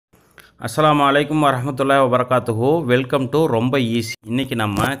அஸ்ஸலாமு அலைக்கும் வரஹ்மத்துல்லாஹி வபரகாத்துஹு. வெல்கம் டு ரொம்ப ஈஸி. இன்றைக்கி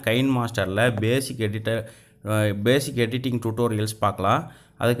நம்ம கைன்மாஸ்டரில் பேசிக் எடிட்டிங் டியூட்டோரியல்ஸ் பார்க்கலாம்.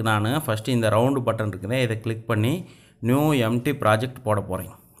 அதுக்கு நான் ஃபஸ்ட்டு இந்த ரவுண்டு பட்டன் இருக்குது, இதை கிளிக் பண்ணி நியூ எம்டி ப்ராஜெக்ட் போட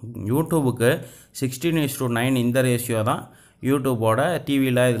போகிறேன். யூடியூபுக்கு 16:9 இந்த ரேஷியோ தான் யூடியூபோட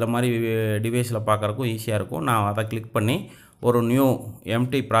டிவியில் இதில் மாதிரி டிவைஸில் பார்க்குறக்கும் ஈஸியாக இருக்கும். நான் அதை கிளிக் பண்ணி ஒரு நியூ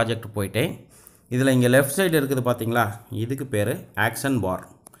எம்டி ப்ராஜெக்ட் போயிட்டேன். இதில் இங்கே லெஃப்ட் சைடு இருக்குது பார்த்தீங்களா, இதுக்கு பேர் ஆக்ஷன் பார்.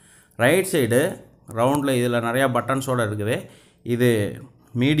 ரைட் சைடு ரவுண்டில் இதில் நிறையா பட்டன்ஸோடு இருக்குது, இது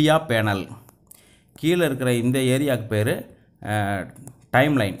மீடியா பேனல். கீழே இருக்கிற இந்த ஏரியாவுக்கு பேர்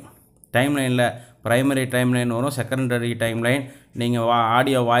டைம்லைன். டைம்லைனில் ப்ரைமரி டைம்லைன் வரும், செகண்டரி டைம்லைன், நீங்கள்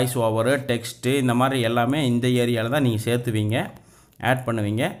ஆடியோ வாய்ஸ் ஓவரு டெக்ஸ்ட்டு இந்த மாதிரி எல்லாமே இந்த ஏரியாவில் தான் நீங்கள் சேர்த்துவீங்க, ஆட்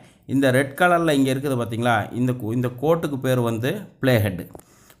பண்ணுவீங்க. இந்த ரெட் கலரில் இங்கே இருக்குது பார்த்தீங்களா, இந்த கோட்டுக்கு பேர் வந்து ப்ளேஹெட்டு.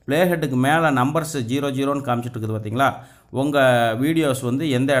 ப்ளேஹெட்டுக்கு மேலே நம்பர்ஸ் 00ன்னு காமிச்சிட்டு இருக்குது பார்த்தீங்களா, உங்கள் வீடியோஸ் வந்து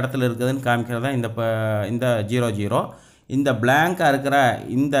எந்த இடத்துல இருக்குதுன்னு காமிக்கிறதா இந்த 00. இந்த பிளாங்காக இருக்கிற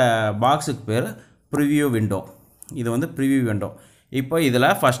இந்த பாக்ஸுக்கு பேர் ப்ரிவ்யூ விண்டோ. இது வந்து ப்ரிவ்யூ விண்டோ. இப்போ இதில்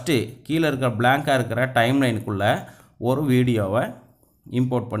ஃபஸ்ட்டு கீழே இருக்கிற பிளாங்காக இருக்கிற டைம்லைனுக்குள்ளே ஒரு வீடியோவை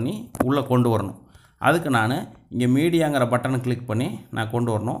இம்போர்ட் பண்ணி உள்ளே கொண்டு வரணும். அதுக்கு நான் இங்கே மீடியாங்கிற பட்டனை கிளிக் பண்ணி நான்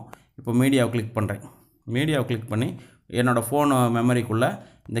கொண்டு வரணும். இப்போ மீடியாவை கிளிக் பண்ணுறேன். மீடியாவை கிளிக் பண்ணி என்னோடய ஃபோன் மெமரிக்குள்ளே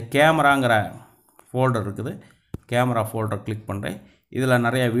இந்த கேமராங்கிற ஃபோல்டர் இருக்குது, கேமரா ஃபோல்டர் கிளிக் பண்ணுறேன். இதில்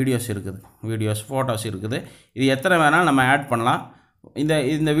நிறையா வீடியோஸ் இருக்குது, ஃபோட்டோஸ் இருக்குது. இது எத்தனை வேணாலும் நம்ம ஆட் பண்ணலாம்.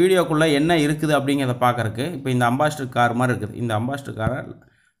 இந்த வீடியோக்குள்ளே என்ன இருக்குது அப்படிங்கிறத பார்க்குறக்கு இப்போ இந்த அம்பாஸ்டர் கார் மாதிரி இருக்குது. இந்த அம்பாஸ்டர் காரை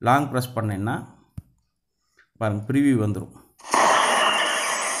லாங் ப்ரெஸ் பண்ணேன்னா பாருங்கள், ப்ரிவ்யூ வந்துடும்.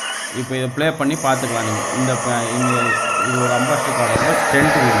 இப்போ இதை ப்ளே பண்ணி பார்த்துக்கலாம் நீங்கள். இது ஒரு அம்பாஸ்டர் காரோட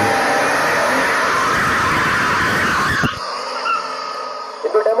ஸ்டென்ட் வீடியோ.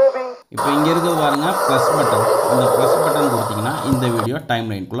 இப்போ இங்கே இருக்கிறது பாருங்கள் ப்ளஸ் பட்டன். இந்த ப்ளஸ் பட்டன் கொடுத்திங்கன்னா இந்த வீடியோ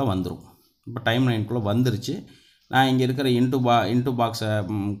டைம்லைனுக்குள்ளே வந்துடும். இப்போ டைம்லைனுக்குள்ளே வந்துருச்சு. நான் இங்கே இருக்கிற இன்ட்டு பாக்ஸை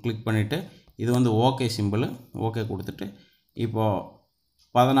கிளிக் பண்ணிவிட்டு இது வந்து ஓகே சிம்பிள், ஓகே கொடுத்துட்டு இப்போது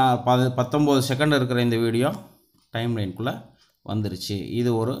 19 செகண்ட் இருக்கிற இந்த வீடியோ டைம்லைனுக்குள்ளே வந்துருச்சு.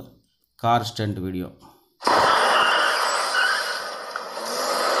 இது ஒரு கார் ஸ்டண்ட் வீடியோ.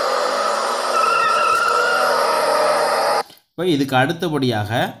 இப்போ இதுக்கு அடுத்தபடியாக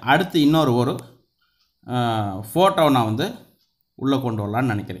இன்னொரு ஃபோட்டோ நான் வந்து உள்ளே கொண்டு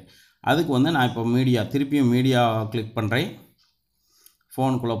வரலான்னு நினைக்கிறேன். அதுக்கு வந்து நான் இப்போ திருப்பியும் மீடியா கிளிக் பண்ணுறேன்.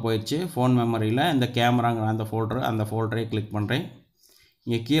 ஃபோனுக்குள்ளே போயிடுச்சு. ஃபோன் மெமரியில் இந்த கேமராங்கிற அந்த ஃபோல்டரை கிளிக் பண்ணுறேன்.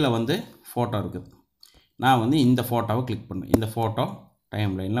 இங்கே கீழே வந்து ஃபோட்டோ இருக்குது. நான் வந்து இந்த ஃபோட்டோவை கிளிக் பண்ணுறேன். இந்த ஃபோட்டோ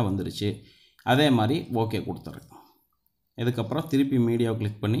டைம்லைனில் வந்துருச்சு. அதே மாதிரி ஓகே கொடுத்துட்றேன். இதுக்கப்புறம் திருப்பி மீடியாவை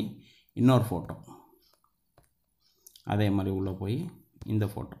கிளிக் பண்ணி இன்னொரு ஃபோட்டோ, அதே மாதிரி உள்ளே போய் இந்த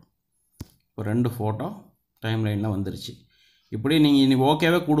ஃபோட்டோ, இப்போ 2 ஃபோட்டோ டைம்லைனில் வந்துருச்சு. இப்படி நீங்கள்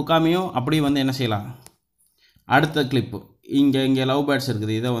ஓகேவே கொடுக்காமையும் அப்படி வந்து என்ன செய்யலாம், அடுத்த கிளிப்பு இங்கே லவ் பேர்ட்ஸ்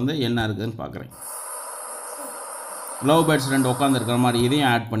இருக்குது. இதை வந்து என்ன இருக்குதுன்னு பார்க்குறேன். லவ் பேர்ட்ஸ் 2 உட்காந்துருக்கிற மாதிரி இதையும்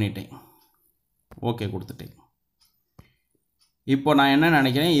ஆட் பண்ணிட்டேன், ஓகே கொடுத்துட்டேன். இப்போ நான் என்ன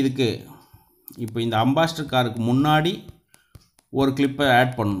நினைக்கிறேன், இப்போ இந்த அம்பாஸ்டர் காருக்கு முன்னாடி ஒரு கிளிப்பை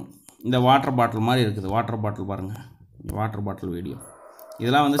ஆட் பண்ணணும். இந்த வாட்டர் பாட்டில் மாதிரி இருக்குது, வாட்டர் பாட்டில் பாருங்கள், வாட்டர் பாட்டில் வீடியோ.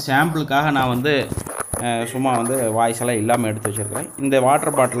 இதெல்லாம் வந்து சாம்பிளுக்காக நான் வந்து சும்மா வந்து வாய்ஸ் எல்லாம் இல்லாமல் எடுத்து வச்சுருக்கிறேன். இந்த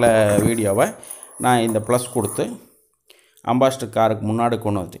வாட்டர் பாட்டில் வீடியோவை நான் இந்த ப்ளஸ் கொடுத்து அம்பாஸ்டர் காருக்கு முன்னாடி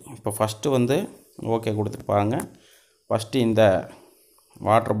கொண்டு வந்துட்டேன். இப்போ ஃபஸ்ட்டு வந்து ஓகே கொடுத்துட்டு பாருங்கள். ஃபஸ்ட்டு இந்த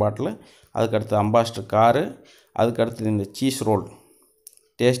வாட்டர் பாட்டில், அதுக்கடுத்து அம்பாஸ்டர் காரு, அதுக்கடுத்து இந்த cheese role,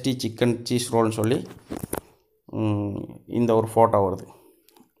 tasty chicken cheese ரோல்னு சொல்லி இந்த ஒரு ஃபோட்டோ வருது.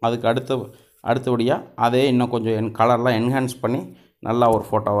 அதுக்கு அடுத்தபடியாக அதே இன்னும் கொஞ்சம் கலர்லாம் என்ஹான்ஸ் பண்ணி நல்லா ஒரு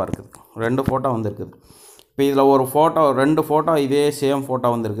ஃபோட்டோவாக இருக்குது. 2 ஃபோட்டோ வந்துருக்குது. இப்போ இதில் ஒரு ஃபோட்டோ 2 ஃபோட்டோ இதே சேம் ஃபோட்டோ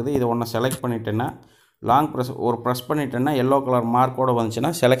வந்துருக்குது. இதை ஒன்று செலக்ட் பண்ணிட்டேன்னா ப்ரெஸ் பண்ணிட்டேன்னா எல்லோ கலர் மார்க்கோடு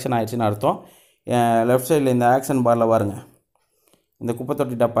வந்துச்சுன்னா செலெக்ஷன் ஆகிடுச்சின்னு அர்த்தம். லெஃப்ட் சைடில் இந்த ஆக்ஷன் பாரில் பாருங்க, இந்த குப்பை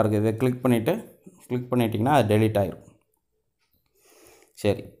தொட்டி டப்பா இருக்குது. இதை கிளிக் பண்ணிட்டிங்கன்னா அது டெலீட் ஆகிடும்.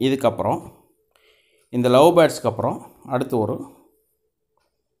 சரி, இதுக்கப்புறம் இந்த லவ் பேர்ட்ஸ்க்கு அப்புறம் அடுத்து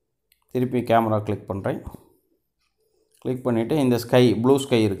திருப்பி கேமரா கிளிக் பண்ணுறேன். கிளிக் பண்ணிவிட்டு இந்த ப்ளூ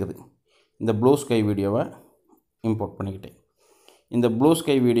ஸ்கை இருக்குது, இந்த ப்ளூ ஸ்கை வீடியோவை இம்போர்ட் பண்ணிக்கிட்டேன். இந்த ப்ளூ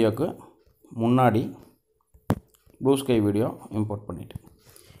ஸ்கை வீடியோவுக்கு முன்னாடி ப்ளூ ஸ்கை வீடியோ இம்போர்ட் பண்ணிட்டேன்.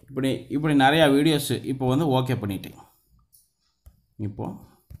 இப்படி நிறையா வீடியோஸ் இப்போ வந்து ஓகே பண்ணிட்டேன். இப்போது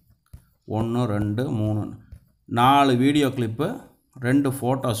 1 2 3 4 வீடியோ கிளிப்பு 2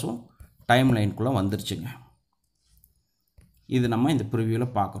 ஃபோட்டோஸும் டைம்லைனுக்குள்ளே வந்துருச்சுங்க. இது நம்ம இந்த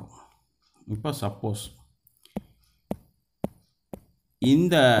ப்ரிவியூவில் பார்க்குறோம். இப்போ சப்போஸ்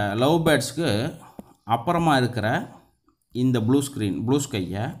இந்த லவ் பேர்ட்ஸ்க்கு அப்புறமா இருக்கிற இந்த ப்ளூ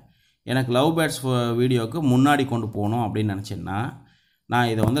ஸ்கையை எனக்கு லவ் பேர்ட்ஸ் வீடியோவுக்கு முன்னாடி கொண்டு போகணும் அப்படின்னு நினச்சேன்னா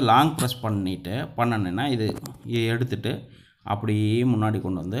நான் இதை வந்து லாங் ப்ரெஸ் பண்ணேன்னா இது எடுத்துகிட்டு அப்படியே முன்னாடி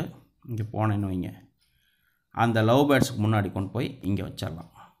கொண்டு வந்து இங்கே போனேன்னு வைங்க, அந்த லவ் பேர்ட்ஸுக்கு முன்னாடி கொண்டு போய் இங்கே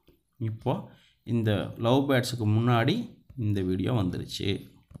வச்சிடலாம். இப்போது இந்த லவ் பேர்ட்ஸுக்கு முன்னாடி இந்த வீடியோ வந்துருச்சு.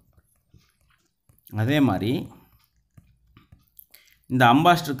 அதே மாதிரி இந்த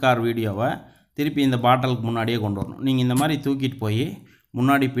அம்பாஸ்டர் கார் வீடியோவை திருப்பி இந்த பாட்டிலுக்கு முன்னாடியே கொண்டு வரணும். நீங்கள் இந்த மாதிரி தூக்கிட்டு போய்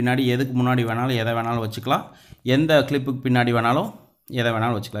முன்னாடி பின்னாடி எதுக்கு முன்னாடி வேணாலும் எதை வேணாலும் வச்சுக்கலாம். எந்த கிளிப்புக்கு பின்னாடி வேணாலும் எதை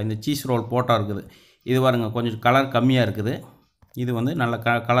வேணாலும் வச்சுக்கலாம். இந்த சீஸ் ரோல் போட்டோ இருக்குது, இது பாருங்க கொஞ்சம் கலர் கம்மியாக இருக்குது, இது வந்து நல்ல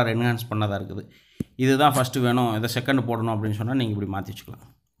கலர் என்ஹான்ஸ் பண்ணதாக இருக்குது. இதுதான் ஃபஸ்ட்டு வேணும், இதை செகண்ட் போடணும் அப்படின்னு சொன்னால் நீங்கள் இப்படி மாற்றி வச்சுக்கலாம்.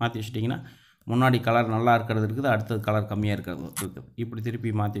 மாற்றி வச்சுட்டிங்கன்னா முன்னாடி கலர் நல்லா இருக்கிறது இருக்குது, அடுத்தது கலர் கம்மியாக இருக்கிறது இருக்குது. இப்படி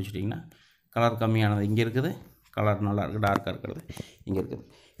திருப்பி மாற்றி வச்சுட்டிங்கன்னா கலர் கம்மியானது இங்கே இருக்குது, கலர் நல்லா இருக்குது, டார்க்காக இருக்கிறது இங்கே இருக்குது.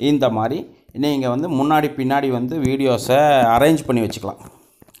 இந்த மாதிரி நீங்கள் வந்து முன்னாடி பின்னாடி வந்து வீடியோஸை அரேஞ்ச் பண்ணி வச்சுக்கலாம்.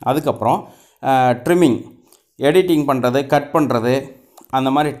 அதுக்கப்புறம் ட்ரிம்மிங், எடிட்டிங் பண்ணுறது, கட் பண்ணுறது, அந்த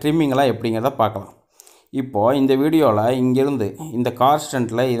மாதிரி ட்ரிம்மிங்கெல்லாம் எப்படிங்கிறத பார்க்கலாம். இப்போது இந்த வீடியோவில் இங்கேருந்து இந்த கார்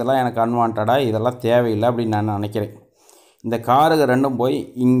ஸ்டண்ட்டில் இதெல்லாம் எனக்கு அன்வான்டாக, இதெல்லாம் தேவையில்லை அப்படின்னு நான் நினைக்கிறேன். இந்த காருக்கு ரெண்டும் போய்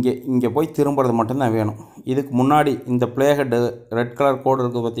இங்கே போய் திரும்புறது மட்டும்தான் வேணும். இதுக்கு முன்னாடி இந்த ப்ளே ஹெட்டு ரெட் கலர் கோடு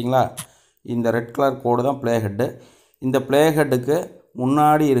இருக்குது பார்த்தீங்களா, இந்த ரெட் கலர் கோடு தான் ப்ளே ஹெட்டு. இந்த ப்ளே ஹெட்டுக்கு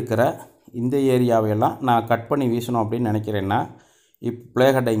முன்னாடி இருக்கிற இந்த ஏரியாவையெல்லாம் நான் கட் பண்ணி வீசணும் அப்படின்னு நினைக்கிறேன்னா இப்போ ப்ளே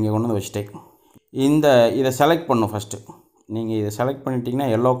ஹெட்டை இங்கே கொண்டு வந்து வச்சுட்டேன். இதை செலக்ட் பண்ணணும் ஃபஸ்ட்டு. நீங்கள் இதை செலக்ட் பண்ணிட்டீங்கன்னா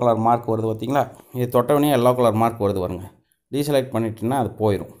எல்லோ கலர் மார்க் வருது பார்த்தீங்களா, இது தொட்டவனே எல்லோ கலர் மார்க் வருது பாருங்க. டீசெலக்ட் பண்ணிட்டீங்கன்னா அது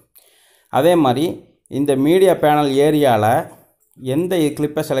போயிடும். அதே மாதிரி இந்த மீடியா பேனல் ஏரியாவில் எந்த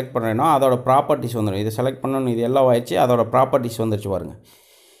கிளிப்பை செலக்ட் பண்ணுறேனோ அதோட ப்ராப்பர்ட்டிஸ் வந்துடும். இதை செலக்ட் பண்ணணும், இது எல்லோ ஆயிடுச்சு, அதோட ப்ராப்பர்ட்டிஸ் வந்துடுச்சு பாருங்கள்.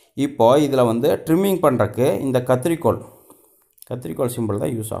 இப்போது இதில் வந்து ட்ரிம்மிங் பண்ணுறதுக்கு இந்த கத்திரிக்கோல் சிம்பிள்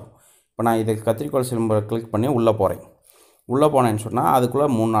தான் யூஸ் ஆகும். இப்போ நான் இதுக்கு கத்திரிக்கோல் சிம்பிள் கிளிக் பண்ணி உள்ளே போகிறேன். உள்ளே போனேன்னு சொன்னால் அதுக்குள்ளே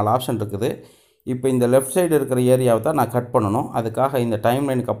 3-4 ஆப்ஷன் இருக்குது. இப்போ இந்த லெஃப்ட் சைடு இருக்கிற ஏரியாவை தான் நான் கட் பண்ணணும். அதுக்காக இந்த டைம்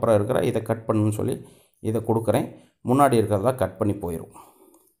லைனுக்கு அப்புறம் இருக்கிற இதை கட் பண்ணணும்னு சொல்லி இதை கொடுக்குறேன். முன்னாடி இருக்கிறதெல்லாம் கட் பண்ணி போயிடும்.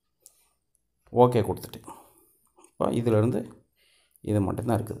 ஓகே கொடுத்துட்டு இப்போ இதிலேருந்து இது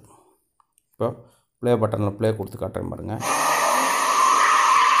மட்டும்தான் இருக்குது. இப்போ ப்ளே பட்டனில் ப்ளே கொடுத்து காட்டுறேன் பாருங்கள்.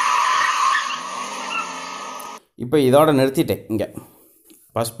 இப்போ இதோட நிறுத்திட்டேன். இங்கே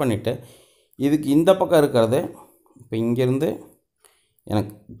பஸ் பண்ணிவிட்டு இதுக்கு இந்த பக்கம் இருக்கிறது இப்போ இங்கேருந்து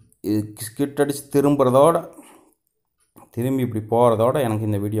எனக்கு இது ஸ்கிட் அடித்து திரும்பி இப்படி போகிறதோட எனக்கு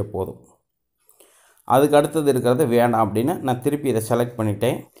இந்த வீடியோ போதும். அதுக்கு அடுத்தது இருக்கிறது வேண்டாம் அப்படின்னு நான் திருப்பி இதை செலக்ட்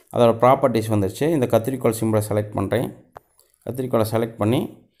பண்ணிட்டேன். அதோடய ப்ராப்பர்ட்டிஸ் வந்துடுச்சு. இந்த கத்திரிக்கோல் சிம்பிளை செலக்ட் பண்ணுறேன். கத்திரிக்கோலை செலக்ட் பண்ணி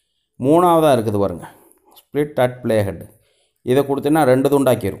 3ஆவதாக இருக்குது பாருங்கள், ஸ்ப்ளிட் அட் ப்ளே ஹெட். இதை கொடுத்தீங்கன்னா 2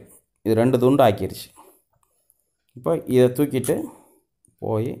 துண்டாக்கிடும். இது 2 துண்டு ஆக்கிடுச்சு. இப்போ இதை தூக்கிட்டு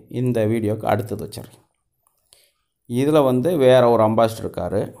போய் இந்த வீடியோவுக்கு அடுத்தது வச்சிட்றேன். இதில் வந்து வேறு ஒரு அம்பாஸ்டர்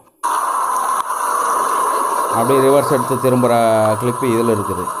இருக்கார், அப்படியே ரிவர்ஸ் எடுத்து திரும்புகிற கிளிப்பு இதில்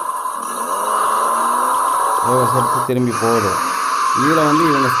இருக்குது. ரிவர்ஸ் எடுத்து திரும்பி போகுது. இதில் வந்து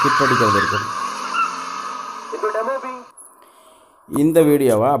இவங்க ஸ்கிப் அடிக்கிறது இருக்குது. இந்த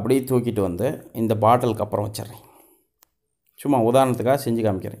வீடியோவை அப்படியே தூக்கிட்டு வந்து இந்த பாட்டிலுக்கு அப்புறம் வச்சிட்றேன். சும்மா உதாரணத்துக்காக செஞ்சு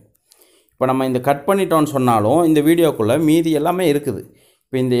காமிக்கிறேன். இப்போ நம்ம இந்த கட் பண்ணிட்டோன்னு சொன்னாலும் இந்த வீடியோக்குள்ளே மீதி எல்லாமே இருக்குது.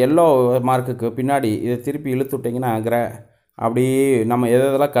 இப்போ இந்த எல்லோ மார்க்குக்கு பின்னாடி இதை திருப்பி இழுத்து விட்டிங்கன்னா அப்படியே நம்ம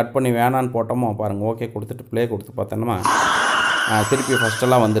எதெல்லாம் கட் பண்ணி வேணான்னு போட்டோமோ பாருங்கள். ஓகே கொடுத்துட்டு ப்ளே கொடுத்து பார்த்தோன்னா திருப்பி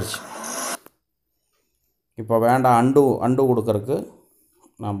ஃபஸ்ட்டெல்லாம் வந்துருச்சு. இப்போ வேண்டாம் அண்டு கொடுக்கறதுக்கு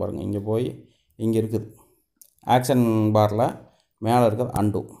நான் பாருங்கள் இங்கே போய் இங்கே இருக்குது ஆக்ஷன் பாரில் மேலே இருக்கிறது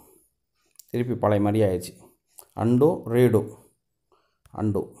அண்டு, திருப்பி பழைய மாதிரி ஆயிடுச்சு. Read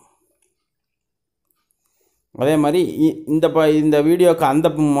and. அதே மாதிரி இந்த வீடியோக்கு அந்த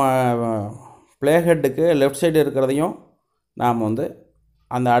ப்ளே ஹெட்டுக்கு லெஃப்ட் சைடு இருக்கிறதையும் நாம் வந்து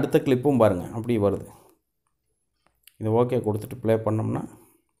அந்த அடுத்த கிளிப்பும் பாருங்கள் அப்படி வருது. இது ஓகே கொடுத்துட்டு ப்ளே பண்ணோம்னா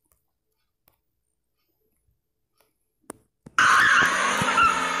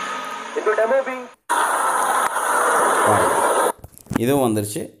இதுவும்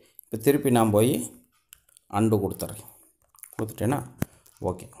வந்துருச்சு. இப்போ திருப்பி நான் போய் அண்டு கொடுத்துட்டேன்னா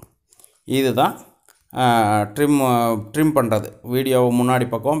ஓகே. இதுதான் ட்ரிம் பண்ணுறது. வீடியோவை முன்னாடி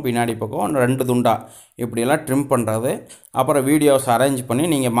பக்கம் பின்னாடி பக்கம் 2 துண்டாக இப்படியெல்லாம் ட்ரிம் பண்ணுறது. அப்புறம் வீடியோஸ் அரேஞ்ச் பண்ணி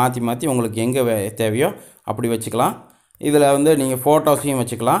நீங்கள் மாற்றி உங்களுக்கு எங்கே தேவையோ அப்படி வச்சுக்கலாம். இதில் வந்து நீங்கள் ஃபோட்டோஸையும்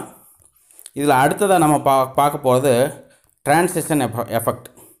வச்சுக்கலாம். இதில் அடுத்ததாக நம்ம பார்க்க போகிறது ட்ரான்சிஷன் எஃபெக்ட்.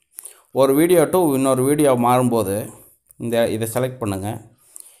 ஒரு வீடியோ டு இன்னொரு வீடியோ மாறும்போது இதை செலக்ட் பண்ணுங்கள்.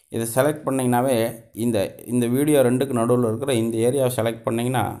 இதை செலக்ட் பண்ணிங்கனாவே இந்த வீடியோ 2க்கு நடுவில் இருக்கிற இந்த ஏரியாவை செலக்ட்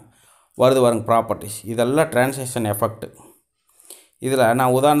பண்ணிங்கன்னா வருது பாருங்க ப்ராப்பர்ட்டிஸ். இதெல்லாம் ட்ரான்சிஷன் எஃபெக்ட். இதில்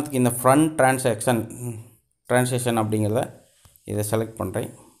நான் உதாரணத்துக்கு இந்த ஃப்ரண்ட் ட்ரான்சிஷன் அப்படிங்கிறத இதை செலக்ட் பண்ணுறேன்.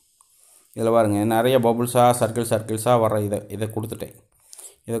 இதில் பாருங்கள் நிறைய பபுள்ஸாக சர்க்கிள்ஸாக வர இதை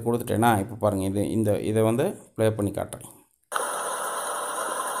கொடுத்துட்டேன்னா இப்போ பாருங்கள் இதை வந்து ப்ளே பண்ணி காட்டுறேன்.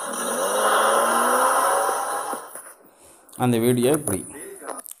 அந்த வீடியோ இப்படி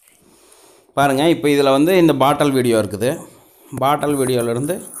பாருங்கள். இப்போ இதில் வந்து இந்த பாட்டில் வீடியோ இருக்குது. பாட்டில்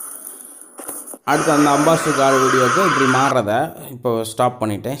வீடியோவிலேருந்து அடுத்து அந்த அம்பாஸ்டர் கார் வீடியோவுக்கு இப்படி மாறுறத இப்போ ஸ்டாப்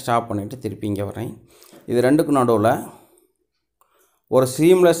பண்ணிவிட்டு திருப்பி இங்கே வரேன். இது ரெண்டுக்கும் நடுவில் ஒரு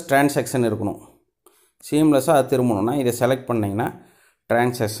சீம்லெஸ் டிரான்சாக்ஷன் இருக்கணும். சீம்லெஸ்ஸாக அது திரும்பணுன்னா இதை செலக்ட் பண்ணிங்கன்னா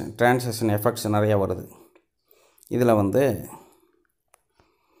டிரான்சாக்ஷன் எஃபெக்ட்ஸ் நிறையா வருது. இதில் வந்து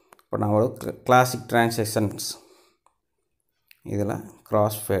இப்போ நான் ஒரு கிளாசிக் டிரான்சாக்ஷன்ஸ் இதில்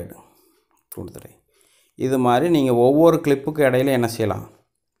கிராஸ் ஃபேடு கொடுத்துட்டேன். இது மாதிரி நீங்கள் ஒவ்வொரு கிளிப்புக்கு இடையில என்ன செய்யலாம்,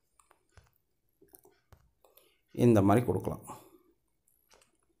 இந்த மாதிரி கொடுக்கலாம்.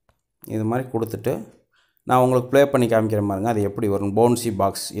 இது மாதிரி கொடுத்துட்டு நான் உங்களுக்கு ப்ளே பண்ணி காமிக்கிற மாதிரிங்க அது எப்படி வரும். பவுன்சி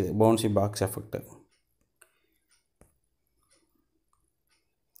பாக்ஸ், இது பவுன்சி பாக்ஸ் எஃபெக்ட்டு.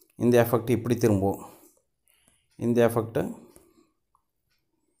 இந்த எஃபெக்ட் இப்படி திரும்பும். இந்த எஃபெக்ட்டு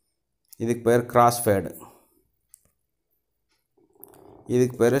இதுக்கு பேர் கிராஸ் ஃபேடு,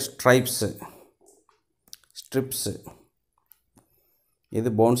 இதுக்கு பேர் ஸ்ட்ரிப்ஸு, இது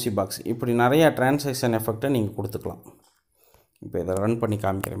பவுன்சி பாக்ஸ். இப்படி நிறையா டிரான்சாக்ஷன் எஃபெக்டை நீங்கள் கொடுத்துக்கலாம். இப்போ இதை ரன் பண்ணி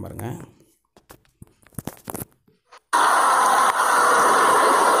காமிக்கிறேன் பாருங்கள்.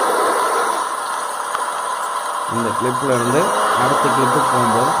 இந்த கிளிப்பில் இருந்து அடுத்த கிளிப்புக்கு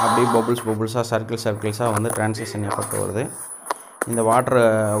போகும்போது அப்படியே பபுள்ஸாக சர்க்கிள்ஸாக வந்து டிரான்சாக்ஷன் எஃபெக்ட் வருது. இந்த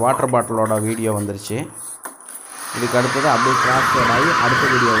வாட்டர் பாட்டிலோட வீடியோ வந்துருச்சு. இதுக்கு அடுத்தது அப்படியே டிரான்ஸ்ஃபர் ஆகி அடுத்த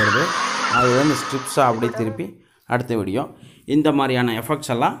வீடியோ வருது. அது வந்து ஸ்ட்ரிப்ஸாக அப்படியே திருப்பி அடுத்த வீடியோ. இந்த மாதிரியான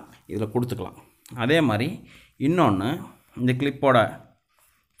எஃபெக்ட்ஸ் எல்லாம் இதில் கொடுத்துக்கலாம். அதே மாதிரி இன்னொன்று, இந்த கிளிப்போட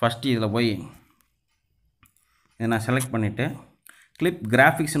ஃபஸ்ட்டு இதில் போய் இதை நான் செலக்ட் பண்ணிவிட்டு கிளிப்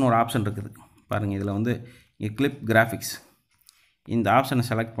கிராஃபிக்ஸ்னு ஒரு ஆப்ஷன் இருக்குது பாருங்கள். இதில் வந்து இங்கே கிளிப் கிராஃபிக்ஸ் இந்த ஆப்ஷனை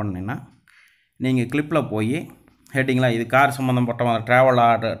செலக்ட் பண்ணிங்கன்னா நீங்கள் கிளிப்பில் போய் ஹெட்டிங்லாம் இது கார் சம்மந்தப்பட்ட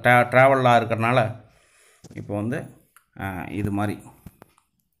ட்ராவலாக இருக்கிறனால இப்போ வந்து இது மாதிரி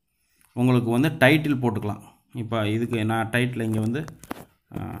உங்களுக்கு வந்து டைட்டில் போட்டுக்கலாம். இப்போ இதுக்கு நான் டைட்டில் இங்கே வந்து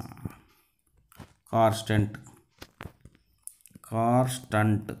கார் ஸ்டண்ட்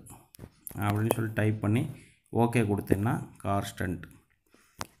அப்படின்னு சொல்லி டைப் பண்ணி ஓகே கொடுத்தேன்னா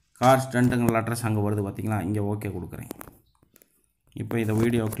கார் ஸ்டண்ட்டுங்கிற அட்ரஸ் அங்கே வருது பார்த்திங்களா. இங்கே ஓகே கொடுக்குறேன். இப்போ இதை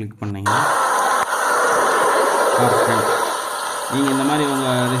வீடியோ கிளிக் பண்ணிங்கன்னா கார் ஸ்டண்ட். நீங்கள் இந்த மாதிரி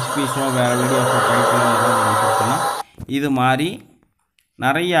உங்கள் ரெசிபிஸோ வேறு வீடியோஸோ டைட்டிலோ ஏதாவது கொடுத்தோன்னா இது மாதிரி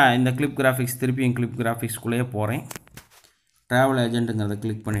நிறையா இந்த கிளிப் கிராஃபிக்ஸ் திருப்பியும் கிளிப் கிராஃபிக்ஸ்குள்ளேயே போகிறேன். ட்ராவல் ஏஜென்ட்டுங்கிறத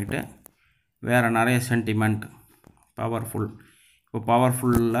கிளிக் பண்ணிவிட்டு வேறு நிறைய சென்டிமெண்ட் பவர்ஃபுல். இப்போ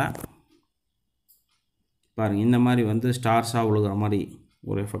பவர்ஃபுல்லில் பாருங்கள் இந்த மாதிரி வந்து ஸ்டார்ஸாக விழுகிற மாதிரி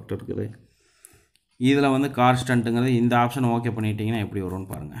ஒரு எஃபெக்ட் இருக்குது. இதில் வந்து கார் ஸ்டண்ட்டுங்கிறது இந்த ஆப்ஷன் ஓகே பண்ணிட்டீங்கன்னா எப்படி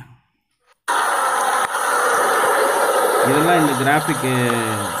வரும்னு பாருங்கள். இதெல்லாம் இந்த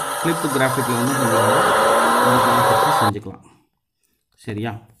கிளிப்பு கிராஃபிக்கில் வந்து கொஞ்சம் செஞ்சுக்கலாம்.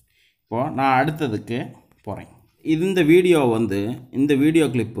 சரியா? இப்போது நான் அடுத்ததுக்கு போகிறேன். இந்த வீடியோ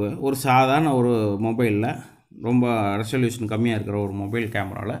கிளிப்பு ஒரு சாதாரண ஒரு மொபைலில் ரொம்ப ரெசல்யூஷன் கம்மியாக இருக்கிற ஒரு மொபைல்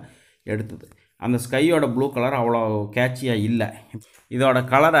கேமராவில் எடுத்தது. அந்த ஸ்கையோட ப்ளூ கலர் அவ்வளோ கேட்சியாக இல்லை. இதோட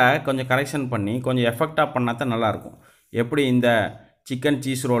கலரை கொஞ்சம் கரெக்ஷன் பண்ணி கொஞ்சம் எஃபெக்டாக பண்ணால் தான் நல்லாயிருக்கும். எப்படி இந்த சிக்கன்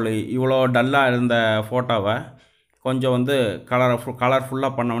சீஸ் ரோலு இவ்வளோ டல்லாக இருந்த ஃபோட்டோவை கொஞ்சம் வந்து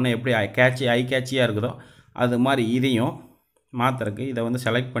கலர்ஃபுல்லாக பண்ணோன்னே எப்படி ஐ கேட்சியாக இருக்குதோ அது மாதிரி இதையும் மாற்றுறதுக்கு இதை வந்து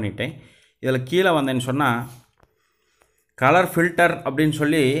செலக்ட் பண்ணிட்டேன். இதில் கீழே வந்தேன்னு சொன்னால் கலர் ஃபில்டர் அப்படின்னு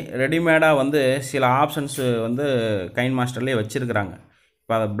சொல்லி ரெடிமேடாக வந்து சில ஆப்ஷன்ஸு வந்து கைன்மாஸ்டர்லேயே வச்சுருக்குறாங்க.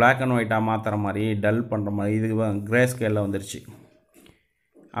 இப்போ அதை பிளாக் அண்ட் ஒயிட்டாக மாற்றுற மாதிரி டல் பண்ணுற மாதிரி இது கிரே ஸ்கேலில் வந்துருச்சு.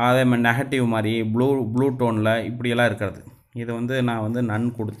 அதே மாதிரி நெகட்டிவ் மாதிரி ப்ளூ டோனில் இப்படியெல்லாம் இருக்கிறது. இது வந்து நான் வந்து நன்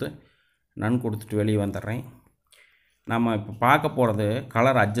கொடுத்துட்டு வெளியே வந்துடுறேன். நம்ம இப்போ பார்க்க போகிறது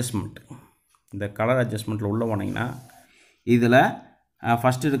கலர் அட்ஜஸ்ட்மெண்ட். இந்த கலர் அட்ஜஸ்ட்மெண்ட்டில் உள்ளே போனீங்கன்னா இதில்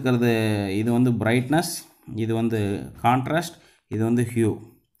ஃபஸ்ட்டு இருக்கிறது இது வந்து பிரைட்னஸ், இது வந்து கான்ட்ராஸ்ட், இது வந்து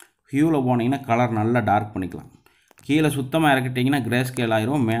ஹியூவில் போனீங்கன்னா கலர் நல்லா டார்க் பண்ணிக்கலாம். கீழே சுத்தமாக இறக்கிட்டிங்கன்னா கிரே ஸ்கேல்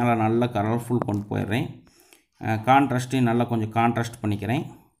ஆயிரும். மேலே நல்லா கலர்ஃபுல் கொண்டு போயிடுறேன். கான்ட்ராஸ்ட்டையும் நல்லா கொஞ்சம் கான்ட்ராஸ்ட் பண்ணிக்கிறேன்.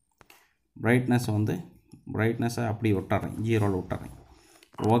 பிரைட்னஸை அப்படி விட்டுறேன், 0ல் விட்டுறேன்.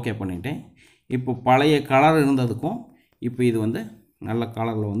 ஓகே பண்ணிவிட்டேன். இப்போ பழைய கலர் இருந்ததுக்கும் இப்போ இது வந்து நல்ல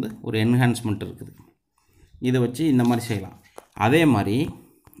கலரில் வந்து ஒரு என்ஹான்ஸ்மெண்ட் இருக்குது. இதை வச்சு இந்த மாதிரி செய்யலாம். அதே மாதிரி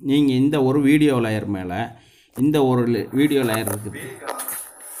நீங்கள் இந்த ஒரு வீடியோ லேயர் மேலே இந்த ஒரு வீடியோ லேயர் இருக்குது,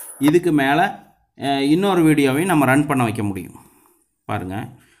 இதுக்கு மேலே இன்னொரு வீடியோவையும் நம்ம ரன் பண்ண வைக்க முடியும் பாருங்கள்.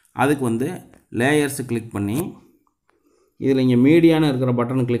 அதுக்கு வந்து லேயர்ஸு கிளிக் பண்ணி இதில் இங்கே மீடியான்னு இருக்கிற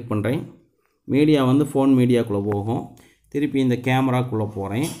பட்டனை கிளிக் பண்ணுறேன். மீடியா வந்து ஃபோன் மீடியாக்குள்ளே போகும். திருப்பி இந்த கேமராக்குள்ளே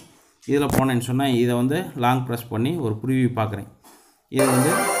போகிறேன். இதில் போனேன்னு சொன்னால் இதை வந்து லாங் ப்ரெஸ் பண்ணி ஒரு ப்ரிவ்யூ பார்க்குறேன்.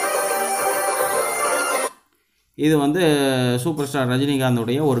 இது வந்து சூப்பர் ஸ்டார்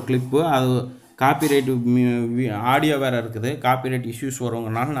ரஜினிகாந்தோடைய ஒரு கிளிப்பு. அது காப்பிரைட் ஆடியோ வேறு இருக்குது. காப்பிரைட் இஷ்யூஸ்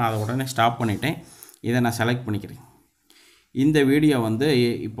வருவங்கனால நான் அதை உடனே ஸ்டாப் பண்ணிட்டேன். இதை நான் செலக்ட் பண்ணிக்கிறேன். இந்த வீடியோ வந்து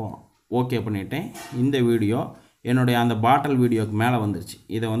இப்போது ஓகே பண்ணிட்டேன். இந்த வீடியோ என்னுடைய அந்த பாட்டில் வீடியோக்கு மேலே வந்துருச்சு.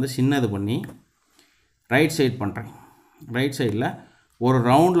 இதை வந்து சின்னது பண்ணி ரைட் சைட் பண்ணுறேன். ரைட் சைடில் ஒரு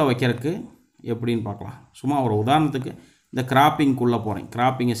ரவுண்டில் வைக்கிறதுக்கு எப்படின்னு பார்க்கலாம். சும்மா ஒரு உதாரணத்துக்கு இந்த கிராப்பிங்குள்ளே போகிறேன்.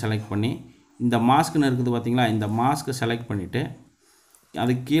 கிராப்பிங்கை செலக்ட் பண்ணி இந்த மாஸ்க்குன்னு இருக்குது பார்த்திங்களா, இந்த மாஸ்க்கை செலக்ட் பண்ணிவிட்டு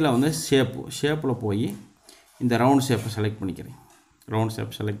அதுக்கு கீழே வந்து ஷேப்பில் போய் இந்த ரவுண்ட் ஷேப்பை செலக்ட் பண்ணிக்கிறேன். ரவுண்ட்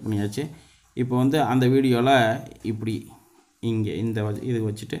ஷேப் செலக்ட் பண்ணியாச்சு. இப்போ வந்து அந்த வீடியோவில் இப்படி இங்கே இந்த இது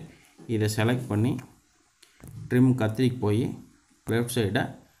வச்சுட்டு இதை செலக்ட் பண்ணி ட்ரிம் கத்திரிக்கு போய் லெஃப்ட் சைடை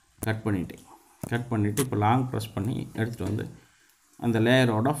கட் பண்ணிவிட்டு இப்போ லாங் ப்ரெஸ் பண்ணி எடுத்துகிட்டு வந்து அந்த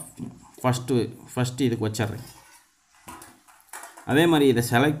லேயரோட ஃபஸ்ட்டு இதுக்கு வச்சிட்றேன். அதே மாதிரி இதை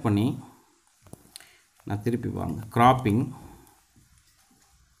செலக்ட் பண்ணி நான் திருப்பி வாங்க கிராப்பிங்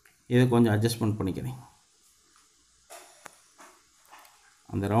இதை கொஞ்சம் அட்ஜஸ்ட்மெண்ட் பண்ணிக்கிறேன்.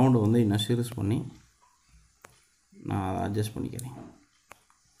 அந்த ரவுண்டு வந்து இன்னும் சிறுஸ் பண்ணி நான் அதை அட்ஜஸ்ட் பண்ணிக்கிறேன்.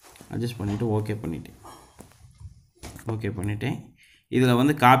 அட்ஜஸ்ட் பண்ணிவிட்டு ஓகே பண்ணிட்டேன். இதில்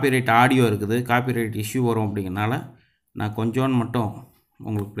வந்து காப்பிரைட் ஆடியோ இருக்குது. காப்பிரைட் இஷ்யூ வரும் அப்படிங்கிறனால நான் கொஞ்சோன்னு மட்டும்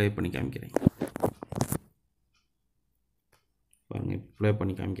உங்களுக்கு ப்ளே பண்ணி காமிக்கிறேன். பாருங்கள், ப்ளே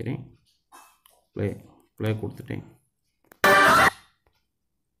பண்ணி காமிக்கிறேன். ப்ளே கொடுத்துட்டேன்.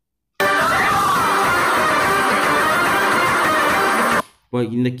 இப்போ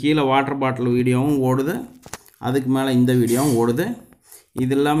இந்த கீழே வாட்டர் பாட்டில் வீடியோவும் ஓடுது, அதுக்கு மேலே இந்த வீடியோவும் ஓடுது.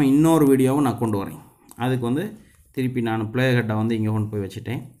 இது இல்லாமல் இன்னொரு வீடியோவும் நான் கொண்டு வரேன். அதுக்கு வந்து திருப்பி நான் ப்ளே ஹெட்டை வந்து இங்கே கொண்டு போய்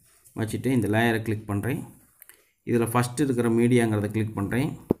வச்சுட்டு இந்த லேயரை கிளிக் பண்ணுறேன். இதில் ஃபஸ்ட்டு இருக்கிற மீடியாங்கிறத கிளிக்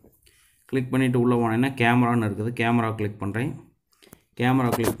பண்ணுறேன். கிளிக் பண்ணிவிட்டு உள்ளே போனேன்னா கேமரான்னு இருக்குது. கேமரா கிளிக் பண்ணுறேன். கேமரா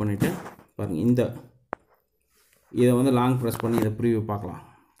கிளிக் பண்ணிவிட்டு பாருங்கள், இதை வந்து லாங் ப்ரெஸ் பண்ணி இதை ப்ரிவ்யூ பார்க்கலாம்.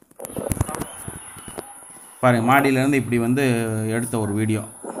 பாருங்கள், மாடியிலேருந்து இப்படி வந்து எடுத்த ஒரு வீடியோ.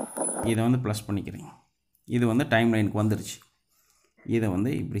 இதை வந்து ப்ளஸ் பண்ணிக்கிறேன். இது வந்து டைம் லைனுக்கு வந்துருச்சு. இதை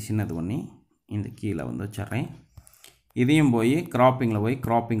வந்து இப்படி சின்னது பண்ணி இந்த கீழே வந்து வச்சிட்றேன். இதையும் போய்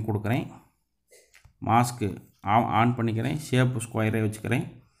கிராப்பிங் கொடுக்குறேன். மாஸ்க்கு ஆன் பண்ணிக்கிறேன். ஷேப்பு ஸ்கொயரே வச்சுக்கிறேன்.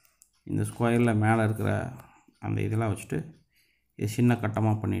 இந்த ஸ்கொயரில் மேலே இருக்கிற அந்த இதெல்லாம் வச்சுட்டு இது சின்ன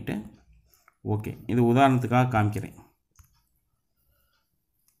கட்டமாக பண்ணிவிட்டு ஓகே. இது உதாரணத்துக்காக காமிக்கிறேன்.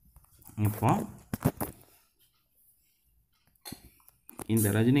 இப்போ இந்த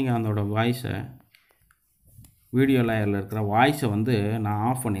ரஜினிகாந்தோட வாய்ஸை வீடியோ லேயரில் இருக்கிற வாய்ஸை வந்து நான்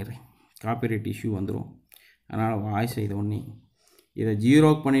ஆஃப் பண்ணிடுறேன். காப்பிரைட் இஷ்யூ வந்துடும். அதனால் வாய்ஸை இதை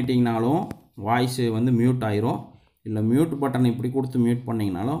 0 பண்ணிட்டீங்கனாலும் வாய்ஸு வந்து மியூட் ஆயிரும். இல்லை மியூட் பட்டன் இப்படி கொடுத்து மியூட்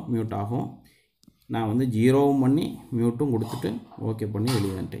பண்ணிங்கனாலும் மியூட் ஆகும். நான் வந்து 0வும் பண்ணி மியூட்டும் கொடுத்துட்டு ஓகே பண்ணி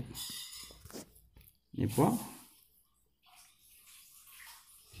வெளியே வந்துட்டேன். இப்போது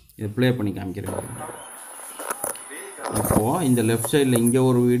இதை ப்ளே பண்ணி காமிக்கிறேன். இப்போது இந்த லெஃப்ட் சைடில் இங்கே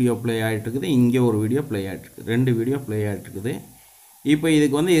ஒரு வீடியோ ப்ளே ஆகிட்டுருக்குது, இங்கே ஒரு வீடியோ ப்ளே ஆகிட்டுருக்குது. 2 video play ஆகிட்டுருக்குது. இப்போ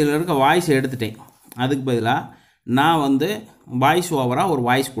இதுக்கு வந்து இதில் இருக்க வாய்ஸை எடுத்துட்டேன். அதுக்கு பதிலாக நான் வந்து வாய்ஸ் ஓவராக ஒரு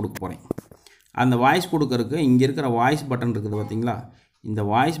வாய்ஸ் கொடுக்க போகிறேன். அந்த வாய்ஸ் கொடுக்கறதுக்கு இங்கே இருக்கிற வாய்ஸ் பட்டன் இருக்குது பார்த்திங்களா, இந்த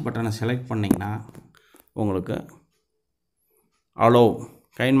வாய்ஸ் பட்டனை செலக்ட் பண்ணிங்கன்னா உங்களுக்கு allow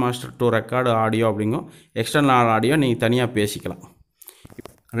KineMaster to record audio அப்படிங்கும். எக்ஸ்டர்னல் ஆடியோ நீங்கள் தனியாக பேசிக்கலாம்.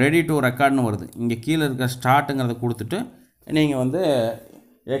 ரெடி டு ரெக்கார்டுன்னு வருது. இங்கே கீழே இருக்க ஸ்டார்ட்டுங்கிறத கொடுத்துட்டு நீங்கள் வந்து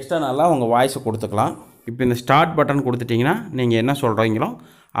எக்ஸ்டர்னலாக உங்கள் வாய்ஸை கொடுத்துக்கலாம். இப்போ இந்த ஸ்டார்ட் பட்டன் கொடுத்துட்டிங்கன்னா நீங்கள் என்ன சொல்கிறீங்களோ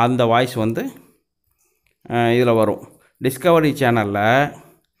அந்த வாய்ஸ் வந்து இதில் வரும். டிஸ்கவரி சேனலில்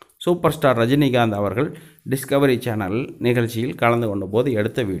சூப்பர் ஸ்டார் ரஜினிகாந்த் அவர்கள் டிஸ்கவரி சேனல் நிகழ்ச்சியில் கலந்து கொண்ட போது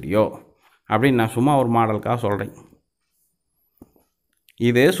எடுத்த வீடியோ அப்படின்னு நான் சும்மா ஒரு மாடலுக்காக சொல்கிறேன்.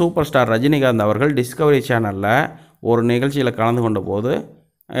 இது சூப்பர் ஸ்டார் ரஜினிகாந்த் அவர்கள் டிஸ்கவரி சேனலில் ஒரு நிகழ்ச்சியில் கலந்து கொண்ட போது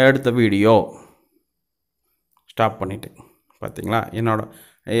எடுத்த வீடியோ. ஸ்டாப் பண்ணிவிட்டு பார்த்திங்களா,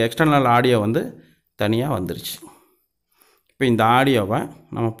 என்னோடய எக்ஸ்டர்னல் ஆடியோ வந்து தனியாக வந்துருச்சு. இப்போ இந்த ஆடியோவை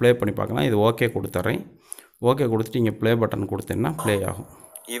நம்ம ப்ளே பண்ணி பார்க்கலாம். இது ஓகே கொடுத்துட்றேன். ஓகே கொடுத்துட்டு இங்கே ப்ளே பட்டன் கொடுத்தீங்கன்னா ப்ளே ஆகும்.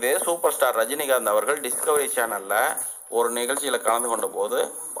 இது சூப்பர் ஸ்டார் ரஜினிகாந்த் அவர்கள் டிஸ்கவரி சேனலில் ஒரு நிகழ்ச்சியில் கலந்து கொண்ட போது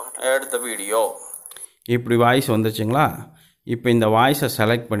எடுத்த வீடியோ. இப்படி வாய்ஸ் வந்துருச்சுங்களா. இப்போ இந்த வாய்ஸை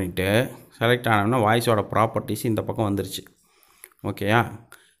செலக்ட் பண்ணிவிட்டு செலக்ட் ஆனோம்னா வாய்ஸோட ப்ராப்பர்ட்டிஸ் இந்த பக்கம் வந்துருச்சு. ஓகேயா.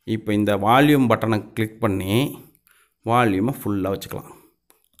 இப்போ இந்த வால்யூம் பட்டனை கிளிக் பண்ணி வால்யூமை ஃபுல்லாக வச்சுக்கலாம்.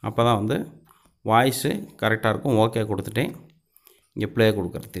 அப்போ தான் வந்து வாய்ஸு கரெக்டாக இருக்கும். ஓகே கொடுத்துட்டேன். இங்கே ப்ளே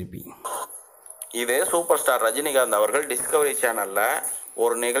கொடுக்குறது திருப்பி. இது சூப்பர் ஸ்டார் ரஜினிகாந்த் அவர்கள் டிஸ்கவரி சேனலில்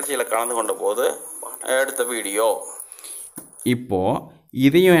ஒரு நிகழ்ச்சியில் கலந்து கொண்ட போது எடுத்த வீடியோ. இப்போது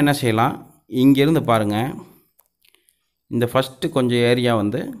இதையும் என்ன செய்யலாம், இங்கேருந்து பாருங்கள், இந்த ஃபஸ்ட்டு கொஞ்சம் ஏரியா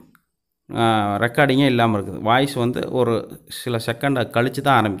வந்து ரெக்கார்டிங்கே இல்லாமல் இருக்குது. வாய்ஸ் வந்து ஒரு சில செகண்டை கழித்து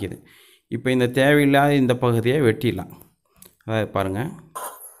தான் ஆரம்பிக்குது. இப்போ இந்த தேவையில்லாத இந்த பகுதியை வெட்டிடலாம். அதாவது பாருங்கள்,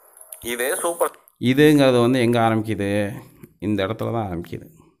 இது சூப்பர். இதுங்கிறது வந்து எங்கே ஆரம்பிக்குது, இந்த இடத்துல தான் ஆரம்பிக்குது.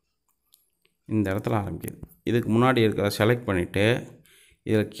 இந்த இடத்துல ஆரம்பிக்குது. இதுக்கு முன்னாடி இருக்கிறத செலக்ட் பண்ணிவிட்டு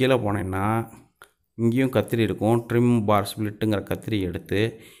இதில் கீழே போனேன்னா இங்கேயும் கத்திரி இருக்கும். ட்ரிம் பார் ஸ்ப்ளிட்டுங்கிற கத்திரி எடுத்து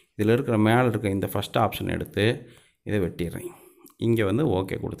இதில் இருக்கிற மேலே இருக்க இந்த ஃபஸ்ட் ஆப்ஷன் எடுத்து இதை வெட்டிடுறேன். இங்கே வந்து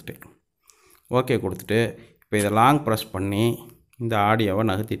ஓகே கொடுத்துட்டேன். ஓகே கொடுத்துட்டு இப்போ இதை லாங் ப்ரெஸ் பண்ணி இந்த ஆடியோவை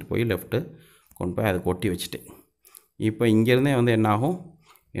நகர்த்திட்டு போய் லெஃப்ட்டு கொண்டு போய் அதை கொட்டி வச்சுட்டேன். இப்போ இங்கேருந்தே வந்து என்னாகும்,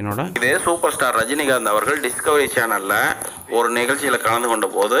 என்னோட இதே சூப்பர் ஸ்டார் ரஜினிகாந்த் அவர்கள் டிஸ்கவரி சேனலில் ஒரு நிகழ்ச்சியில் கலந்து கொண்ட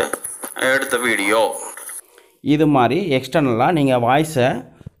போது எடுத்த வீடியோ. இது மாதிரி எக்ஸ்டர்னலாக நீங்கள் வாய்ஸை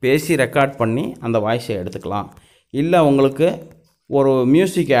பேசி ரெக்கார்ட் பண்ணி அந்த வாய்ஸை எடுத்துக்கலாம். இல்லை உங்களுக்கு ஒரு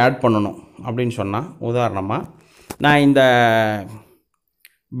மியூசிக்கை ஆட் பண்ணணும் அப்படின்னு சொன்னால், உதாரணமாக நான் இந்த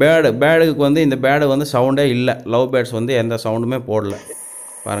பேர்டுக்கு வந்து இந்த பேர்டு வந்து சவுண்டே இல்லை, லவ் பேர்ட்ஸ் வந்து எந்த சவுண்டுமே போடல.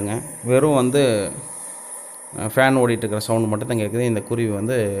 பாருங்கள், வெறும் வந்து ஃபேன் ஓடிட்டுருக்கிற சவுண்டு மட்டும் தான் கேட்குது. இந்த குருவி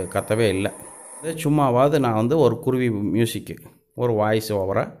வந்து கத்தவே இல்லை. இது சும்மாவாவது நான் வந்து ஒரு குருவி மியூசிக்கு ஒரு வாய்ஸ்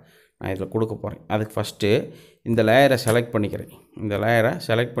ஓவராக நான் இதில் கொடுக்க போகிறேன். அதுக்கு ஃபஸ்ட்டு இந்த லேயரை செலக்ட் பண்ணிக்கிறேன். இந்த லேயரை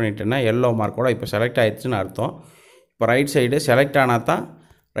செலக்ட் பண்ணிட்டேன்னா எல்லோ மார்க்கோட இப்போ செலக்ட் ஆகிடுச்சுன்னு அர்த்தம். இப்போ ரைட் சைடு செலக்ட் ஆனால் தான்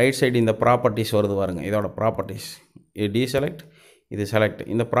ரைட் சைடு இந்த ப்ராப்பர்ட்டிஸ் வருது பாருங்கள். இதோட ப்ராப்பர்ட்டிஸ் இது டீசெலக்ட், இது செலக்ட்.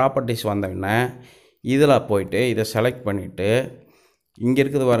 இந்த ப்ராப்பர்ட்டிஸ் வந்தோடனே இதில் போய்ட்டு இதை செலக்ட் பண்ணிவிட்டு இங்கே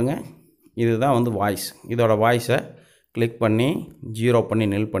இருக்குது பாருங்கள், இதுதான் வந்து வாய்ஸ். இதோட வாய்ஸை கிளிக் பண்ணி 0 பண்ணி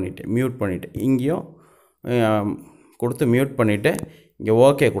நில் பண்ணிவிட்டு மியூட் பண்ணிவிட்டு இங்கேயும் கொடுத்து மியூட் பண்ணிவிட்டு இங்கே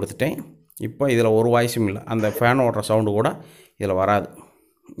ஓகே கொடுத்துட்டேன். இப்போ இதில் ஒரு வாய்ஸும் இல்லை, அந்த ஃபேன் ஓடுற சவுண்டு கூட இதில் வராது.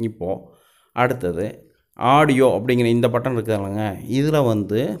 இப்போது அடுத்தது ஆடியோ அப்படிங்கிற இந்த பட்டன் இருக்குதுங்க, இதில்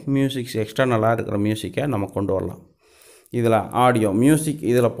வந்து மியூசிக்ஸ் எக்ஸ்டர்னலாக இருக்கிற மியூசிக்கை நம்ம கொண்டு வரலாம். இதில் ஆடியோ மியூசிக்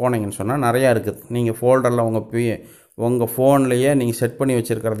இதில் போனீங்கன்னு சொன்னால் நிறையா இருக்குது. நீங்கள் ஃபோல்டரில் உங்கள் ஃபோன்லேயே நீங்கள் செட் பண்ணி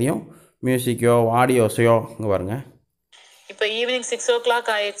வச்சுருக்கிறதையும் மியூசிக்கோ ஆடியோஸையோ இங்கே பாருங்கள். இப்போ ஈவினிங் 6 o'clock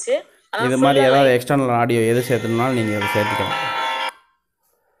ஆயிடுச்சு. இது மாதிரி ஏதாவது எக்ஸ்டர்னல் ஆடியோ எது சேர்த்துனாலும் நீங்கள் இதை சேர்த்துக்கலாம்.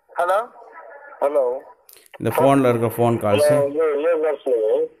 ஹலோ ஹலோ இந்த ஃபோனில் இருக்கிற ஃபோன்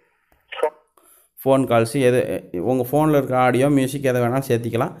கால்ஸு எது உங்கள் ஃபோனில் இருக்கிற ஆடியோ மியூசிக் எதை வேணாலும்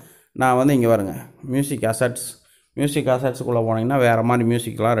சேர்த்திக்கலாம். நான் வந்து இங்கே வருங்க மியூசிக் அசட்ஸுக்குள்ளே போனீங்கன்னா வேறு மாதிரி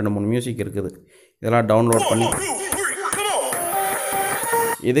மியூசிக்லாம் 2-3 மியூசிக் இருக்குது. இதெல்லாம் டவுன்லோட் பண்ணி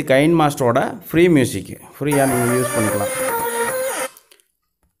இது கைன்மாஸ்டரோட ஃப்ரீ மியூசிக்கு, ஃப்ரீயாக நீங்கள் யூஸ் பண்ணிக்கலாம்.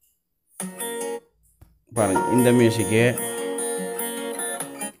 பாருங்கள், இந்த மியூசிக்கு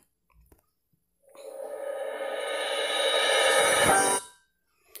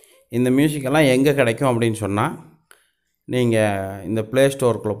இந்த மியூசிக்கெல்லாம் எங்கே கிடைக்கும் அப்படின்னு சொன்னால், நீங்கள் இந்த ப்ளே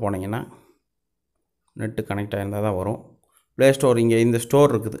ஸ்டோருக்குள்ளே போனீங்கன்னா நெட்டு கனெக்ட் ஆகிருந்தால் தான் வரும். ப்ளே ஸ்டோர் இங்கே இந்த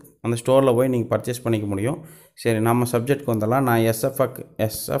ஸ்டோர் இருக்குது, அந்த ஸ்டோரில் போய் நீங்கள் பர்ச்சேஸ் பண்ணிக்க முடியும். சரி, நம்ம சப்ஜெக்ட்க்கு வந்தெல்லாம் நான்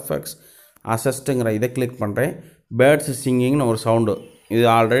எஸ்எஃப்எக்ஸ் அசஸ்ட்டுங்கிற இதை கிளிக் பண்ணுறேன். பேர்ட்ஸ் சிங்கிங்னு ஒரு சவுண்டு இது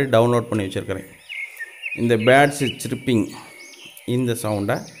ஆல்ரெடி டவுன்லோட் பண்ணி வச்சுருக்கிறேன். இந்த பேர்ட்ஸ் சிரிப்பிங் இந்த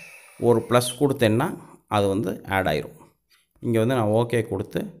சவுண்டை ஒரு ப்ளஸ் கொடுத்தேன்னா அது வந்து ஆட் ஆயிரும். இங்கே வந்து நான் ஓகே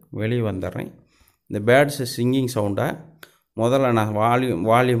கொடுத்து வெளியே வந்துடுறேன். இந்த பேர்ட்ஸ் சிங்கிங் சவுண்டை முதல்ல நான்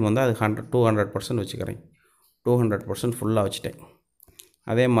வால்யூம் வந்து அது 200% வச்சுக்கிறேன். 200% ஃபுல்லாக வச்சுட்டேன்.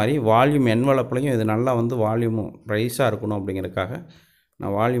 அதே மாதிரி வால்யூம் என்வலப்லையும் இது நல்லா வந்து வால்யூமும் ரைஸாக இருக்கணும் அப்படிங்கிறதுக்காக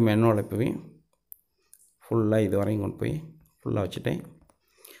நான் வால்யூம் என்வலப்பையும் ஃபுல்லாக இது வரையும் கொண்டு போய் ஃபுல்லாக வச்சுட்டேன்.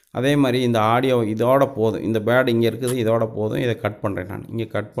 அதே மாதிரி இந்த ஆடியோ இதோட போதும், இந்த பேட் இங்கே இருக்குது, இதோட போதும். இதை கட் பண்ணுறேன். நான் இங்கே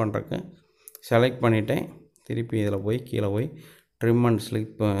கட் பண்ணுறதுக்கு செலக்ட் பண்ணிவிட்டேன். திருப்பி இதில் போய் கீழே போய் ட்ரிம் அண்ட்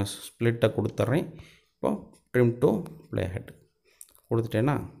ஸ்ப்ளிட்டை கொடுத்துட்றேன். இப்போ ட்ரிம் டு ப்ளே ஹெட்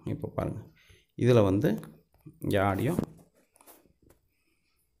கொடுத்துட்டேன்னா இப்போ பாருங்கள், இதில் வந்து இங்கே ஆடியோ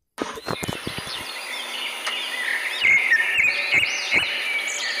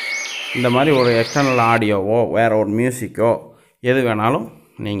இந்த மாதிரி ஒரு எக்ஸ்டர்னல் ஆடியோவோ வேறு ஒரு மியூசிக்கோ எது வேணாலும்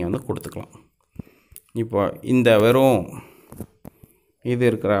நீங்கள் வந்து கொடுத்துக்கலாம். இப்போ இந்த வெறும்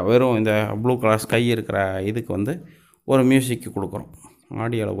இந்த ப்ளூ கலர் ஸ்கை இருக்கிற இதுக்கு வந்து ஒரு மியூசிக்கு கொடுக்குறோம்.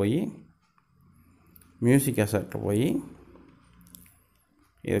 ஆடியோவில் போய் மியூசிக் அசெட்டில் போய்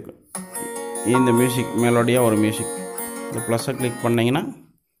இதுக்கு இந்த மியூசிக் மெலோடியாக ஒரு மியூசிக் இந்த ப்ளஸ்ஸை கிளிக் பண்ணிங்கன்னா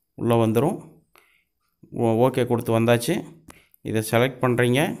உள்ளே வந்துடும். ஓகே கொடுத்து வந்தாச்சு. இதை செலக்ட்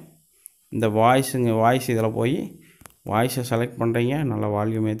பண்ணுறீங்க. இந்த வாய்ஸ் இதில் போய் வாய்ஸை செலக்ட் பண்ணுறீங்க, நல்லா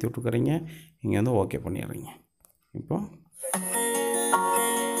வால்யூம் ஏற்றி விட்டுக்கிறீங்க. இங்கே வந்து ஓகே பண்ணிடுறீங்க. இப்போ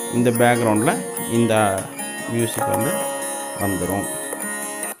இந்த பேக்ரவுண்டில் இந்த மியூசிக் வந்து வந்துடும்.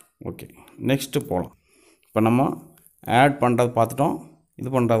 ஓகே, நெக்ஸ்ட்டு போகலாம். இப்போ நம்ம ஆட் பண்ணுறது பார்த்துட்டோம், இது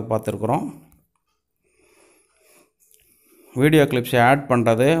பண்ணுறது பார்த்துருக்குறோம். வீடியோ கிளிப்ஸை ஆட்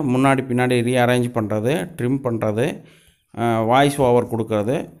பண்ணுறது, முன்னாடி பின்னாடி ரீஅரேஞ்ச் பண்ணுறது, ட்ரிம் பண்ணுறது, வாய்ஸ் ஓவர்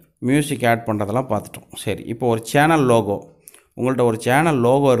கொடுக்கறது, மியூசிக் ஆட் பண்ணுறதெல்லாம் பார்த்துட்டோம். சரி, இப்போ ஒரு சேனல் லோகோ, உங்கள்கிட்ட ஒரு சேனல்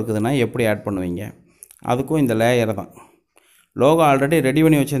லோகோ இருக்குதுன்னா எப்படி ஆட் பண்ணுவீங்க? அதுக்கும் இந்த லேயர் தான். லோகோ ஆல்ரெடி ரெடி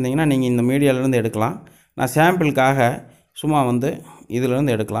பண்ணி வச்சுருந்தீங்கன்னா நீங்கள் இந்த மீடியாவிலேருந்து எடுக்கலாம். நான் சாம்பிளுக்காக சும்மா வந்து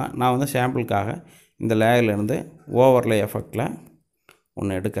இதிலேருந்து எடுக்கலாம். நான் வந்து சாம்பிளுக்காக இந்த லேயர்லேருந்து ஓவர்லே எஃபெக்டில்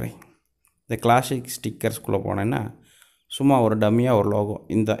ஒன்று எடுக்கிறேன். இந்த கிளாசிக் ஸ்டிக்கர்ஸ்குள்ளே போனேன்னா சும்மா ஒரு டம்மியாக ஒரு லோகோ,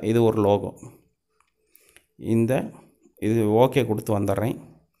 இது ஒரு லோகோ, இது ஓகே கொடுத்து வந்துடுறேன்.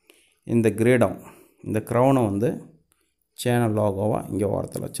 இந்த கிரீடம், இந்த க்ரௌனை வந்து சேனல் லோகோவாக இங்கே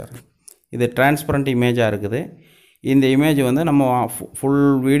ஓரத்தில் வச்சிட்றேன். இது டிரான்ஸ்பரண்ட் இமேஜாக இருக்குது. இந்த இமேஜ் வந்து நம்ம ஃபுல்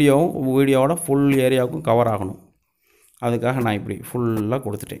வீடியோவோட ஃபுல் ஏரியாவுக்கும் கவர் ஆகணும். அதுக்காக நான் இப்படி ஃபுல்லாக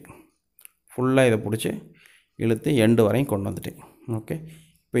கொடுத்துட்டேன். ஃபுல்லாக இதை பிடிச்சி இழுத்து எண்டு வரையும் கொண்டு வந்துட்டேன். ஓகே,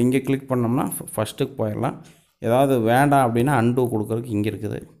 இப்போ இங்கே கிளிக் பண்ணோம்னா ஃபஸ்ட்டுக்கு போயிடலாம். ஏதாவது வேண்டாம் அப்படின்னா அன்டூ கொடுக்குறதுக்கு இங்கே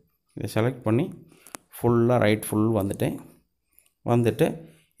இருக்குது. இதை செலக்ட் பண்ணி ஃபுல்லாக ரைட் ஃபுல் வந்துட்டு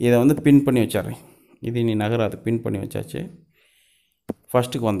இதை வந்து பின் பண்ணி வச்சிட்றேன். இது இனி நகராது, பின் பண்ணி வச்சாச்சு.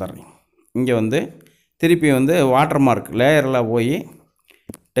 ஃபஸ்ட்டுக்கு வந்துடுறேன். இங்கே வந்து திருப்பி வந்து வாட்டர் மார்க் லேயரில் போய்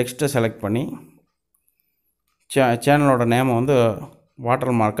டெக்ஸ்ட்டை செலக்ட் பண்ணி சேனலோட நேமை வந்து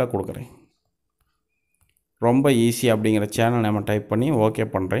வாட்டர் மார்க்காக கொடுக்குறேன். ரொம்ப ஈஸி அப்படிங்கிற சேனல் நேமை டைப் பண்ணி ஓகே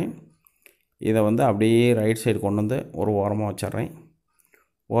பண்ணுறேன். இதை வந்து அப்படியே ரைட் சைடு கொண்டு வந்து ஒரு ஓரமாக வச்சிட்றேன்.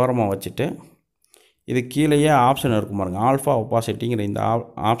 ஓரமாக வச்சுட்டு இது கீழேயே ஆப்ஷன் இருக்கும் பாருங்கள், ஆல்ஃபா ஒப்பாசிட்டிங்கிற இந்த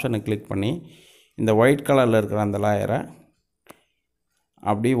ஆப்ஷனை கிளிக் பண்ணி இந்த ஒயிட் கலரில் இருக்கிற அந்த லேயரை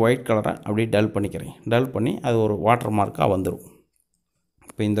அப்படியே ஒயிட் கலரை அப்படியே டல் பண்ணிக்கிறேன். டல் பண்ணி அது ஒரு வாட்டர் மார்க்காக வந்துடும்.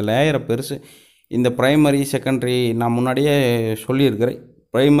 இப்போ இந்த லேயரை பெருசு, இந்த ப்ரைமரி செகண்டரி நான் முன்னாடியே சொல்லியிருக்கிறேன்.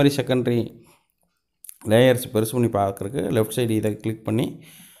 ப்ரைமரி செகண்டரி லேயர்ஸ் பெருசு பண்ணி பார்க்குறதுக்கு லெஃப்ட் சைடு இதை கிளிக் பண்ணி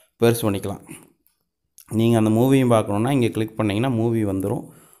பெருசு பண்ணிக்கலாம். நீங்கள் அந்த மூவியும் பார்க்கணுன்னா இங்கே கிளிக் பண்ணிங்கன்னா மூவி வந்துடும்.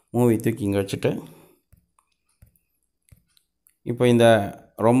 மூவி தூக்கி இங்கே வச்சுட்டு இப்போ இந்த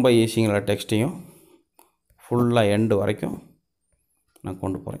ரொம்ப ஈஸிங்கிற டெக்ஸ்ட்டையும் ஃபுல்லாக எண்டு வரைக்கும் நான்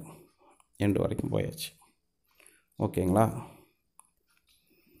கொண்டு போகிறேன். எண்டு வரைக்கும் போயாச்சு. ஓகேங்களா?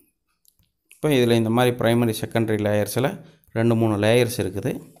 இப்போ இதில் இந்த மாதிரி ப்ரைமரி செகண்டரி லேயர்ஸில் 2-3 லேயர்ஸ்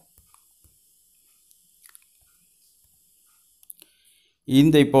இருக்குது.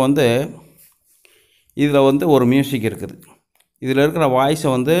 இப்போ வந்து இதில் வந்து ஒரு மியூசிக் இருக்குது. இதில் இருக்கிற வாய்ஸை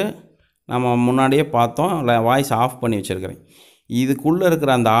வந்து நம்ம முன்னாடியே பார்த்தோம், வாய்ஸ் ஆஃப் பண்ணி வச்சுருக்கிறேன். இதுக்குள்ளே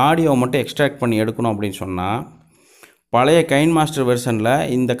இருக்கிற அந்த ஆடியோவை மட்டும் எக்ஸ்ட்ராக்ட் பண்ணி எடுக்கணும் அப்படின்னு சொன்னால் பழைய கைன்மாஸ்டர் வெர்ஷனில்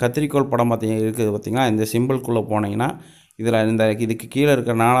இந்த கத்திரிக்கோள் படம் இருக்குது பார்த்திங்கன்னா, இந்த சிம்பிள்குள்ளே போனீங்கன்னா இதில் இதுக்கு கீழே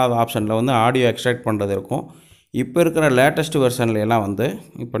இருக்கிற 4வது ஆப்ஷனில் வந்து ஆடியோ எக்ஸ்ட்ராக்ட் பண்ணுறது இருக்கும். இப்போ இருக்கிற லேட்டஸ்ட் வெர்ஷனில் எல்லாம் வந்து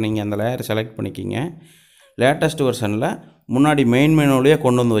இப்போ நீங்கள் அந்த லேயரை செலக்ட் பண்ணிக்கிங்க. லேட்டஸ்ட் வெர்ஷனில் முன்னாடி மெயின் மெனுவிலேயே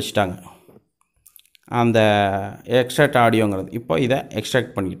கொண்டு வந்து வச்சுட்டாங்க அந்த எக்ஸ்ட்ராக்ட் ஆடியோங்கிறது. இப்போ இதை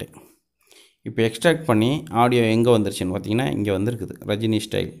எக்ஸ்ட்ராக்ட் பண்ணிக்கிட்டேன். இப்போ எக்ஸ்ட்ராக்ட் பண்ணி ஆடியோ எங்கே வந்துருச்சுன்னு பார்த்தீங்கன்னா இங்கே வந்துருக்குது, ரஜினி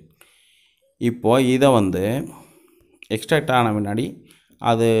ஸ்டைல். இப்போது இதை வந்து எக்ஸ்ட்ராக்ட் ஆன முன்னாடி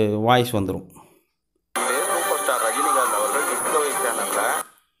அது வாய்ஸ் வந்துடும்.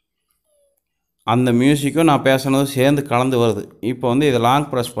 அந்த மியூசிக்கும் நான் பேசுனதும் சேர்ந்து கலந்து வருது. இப்போ வந்து இதை லாங்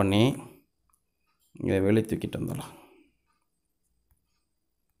ப்ரெஸ் பண்ணி இதை வெளியே தூக்கிட்டு வந்துடலாம்.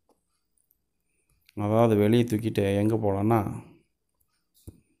 அதாவது வெளியே தூக்கிட்டு எங்கே போகலான்னா,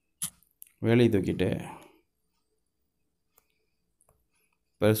 வெளியே தூக்கிட்டு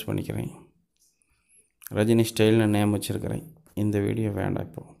பெருசு பண்ணிக்கிறேன். ரஜினி ஸ்டைல்னு நேம் வச்சுருக்கிறேன். இந்த வீடியோ வேண்டாம்.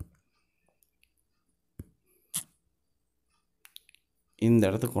 இப்போ இந்த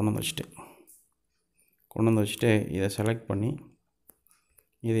இடத்துக்கு கொண்டு வந்து வச்சுட்டு இதை செலக்ட் பண்ணி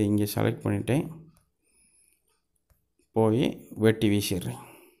இதை இங்கே செலக்ட் பண்ணிவிட்டேன். போய் வெட்டி வீசிடுறேன்.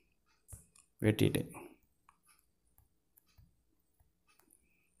 வெட்டிட்டு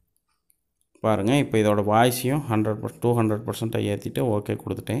பாருங்கள், இப்போ இதோட வாய்ஸையும் 200% ஏற்றிட்டு ஓகே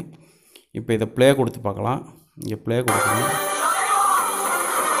கொடுத்துட்டேன். இப்போ இதை ப்ளே கொடுத்து பார்க்கலாம். இங்கே ப்ளே கொடுக்கணும்.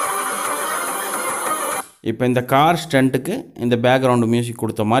 இப்போ இந்த கார் ஸ்டண்ட்டுக்கு இந்த பேக்ரவுண்டு மியூசிக்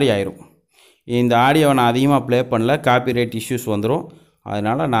கொடுத்த மாதிரி ஆயிரும். இந்த ஆடியோவை நான் அதிகமாக ப்ளே பண்ணல, காப்பிரைட் இஷ்யூஸ் வந்துடும்.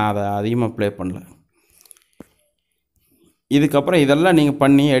 அதனால் நான் அதை அதிகமாக ப்ளே பண்ணல. இதுக்கப்புறம் இதெல்லாம் நீங்கள்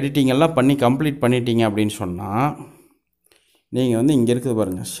பண்ணி எடிட்டிங்கெல்லாம் பண்ணி கம்ப்ளீட் பண்ணிட்டீங்க அப்படின்னு சொன்னால் நீங்கள் வந்து இங்கே இருக்குது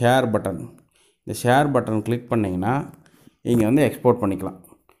பாருங்கள், ஷேர் பட்டன். இந்த ஷேர் பட்டன் கிளிக் பண்ணிங்கன்னா இங்கே வந்து எக்ஸ்போர்ட் பண்ணிக்கலாம்.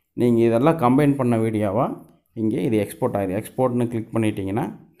 நீங்கள் இதெல்லாம் கம்பைன் பண்ண வீடியோவாக இங்கே இது எக்ஸ்போர்ட் ஆகிடும். எக்ஸ்போர்ட்னு கிளிக் பண்ணிட்டீங்கன்னா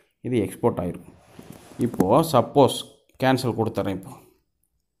இது எக்ஸ்போர்ட் ஆகிடும். இப்போது சப்போஸ் கேன்சல் கொடுத்துட்றேன். இப்போ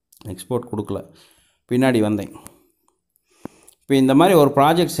எக்ஸ்போர்ட் கொடுக்கல, பின்னாடி வந்தேன். இப்போ இந்த மாதிரி ஒரு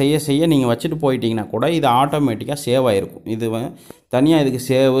ப்ராஜெக்ட் செய்ய நீங்கள் வச்சுட்டு போயிட்டீங்கன்னா கூட இது ஆட்டோமேட்டிக்காக சேவ் ஆகிருக்கும். இது தனியாக இதுக்கு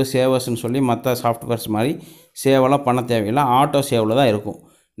சேவர்ஸ்ன்னு சொல்லி மற்ற சாஃப்ட்வேர்ஸ் மாதிரி சேவெல்லாம் பண்ண தேவையில்லை. ஆட்டோ சேவில் தான் இருக்கும்.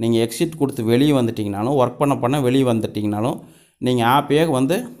 நீங்கள் எக்ஸிட் கொடுத்து வெளியே வந்துட்டிங்கனாலும் ஒர்க் பண்ண வெளியே வந்துட்டிங்கனாலும் நீங்கள் ஆப்பையே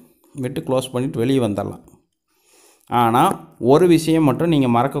விட்டு க்ளோஸ் பண்ணிவிட்டு வெளியே வந்துடலாம். ஆனால் ஒரு விஷயம் மட்டும்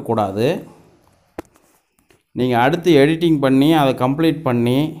நீங்கள் மறக்கக்கூடாது. நீங்கள் அடுத்து எடிட்டிங் பண்ணி அதை கம்ப்ளீட்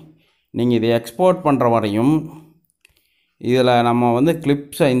பண்ணி நீங்கள் இதை எக்ஸ்போர்ட் பண்ணுற வரையும் இதில் நம்ம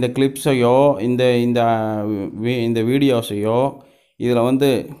இந்த கிளிப்ஸையோ இந்த வீடியோஸையோ இதில்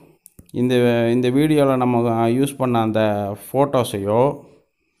இந்த வீடியோவில் நம்ம யூஸ் பண்ண அந்த ஃபோட்டோஸையோ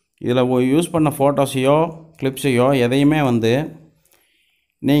இதில் யூஸ் பண்ண ஃபோட்டோஸையோ கிளிப்ஸையோ எதையுமே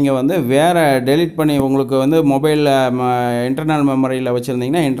நீங்கள் வேறு டெலிட் பண்ணி உங்களுக்கு மொபைலில் இன்டர்னல் மெமரியில்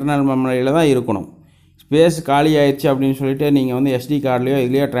வச்சுருந்தீங்கன்னா இன்டர்னல் மெமரியில் தான் இருக்கணும். ஸ்பேஸ் காலி ஆயிடுச்சு அப்படின்னு சொல்லிட்டு நீங்கள் எஸ்டி கார்ட்லேயோ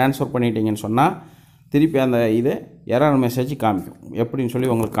இதுலேயோ ட்ரான்ஸ்ஃபர் பண்ணிட்டீங்கன்னு சொன்னால் திருப்பி அந்த இது எரர் மெசேஜ் காமிக்கும். எப்படின்னு சொல்லி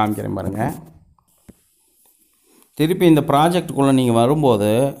உங்களுக்கு காமிக்கிறேன் பாருங்கள். திருப்பி இந்த ப்ராஜெக்டுக்குள்ளே நீங்கள் வரும்போது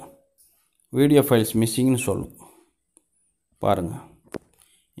வீடியோ ஃபைல்ஸ் மிஸ்ஸிங்னு சொல்லும் பாருங்கள்.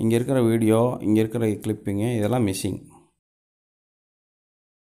 இங்கே இருக்கிற வீடியோ, இங்கே இருக்கிற கிளிப்பிங்கு இதெல்லாம் மிஸ்ஸிங்.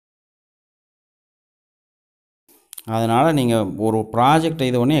 அதனால் நீங்கள் ஒரு ப்ராஜெக்டை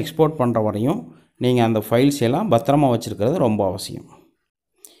இது ஒன்று எக்ஸ்போர்ட் பண்ணுற வரையும் நீங்கள் அந்த ஃபைல்ஸ் எல்லாம் பத்திரமா வச்சுருக்கிறது ரொம்ப அவசியம்.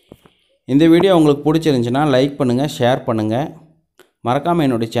 இந்த வீடியோ உங்களுக்கு பிடிச்சிருந்துச்சுன்னா லைக் பண்ணுங்கள், ஷேர் பண்ணுங்கள், மறக்காமல்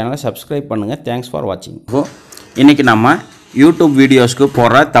என்னுடைய சேனலை சப்ஸ்கிரைப் பண்ணுங்கள். தேங்க்ஸ் ஃபார் வாட்சிங். இன்றைக்கி நம்ம யூடியூப் வீடியோஸ்க்கு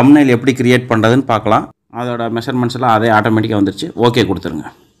போடுற தம்ப்நெயில் எப்படி க்ரியேட் பண்ணுறதுன்னு பார்க்கலாம். அதோட மெஷர்மெண்ட்ஸ் எல்லாம் அதே ஆட்டோமேட்டிக்காக வந்துருச்சு. ஓகே கொடுத்துருங்க.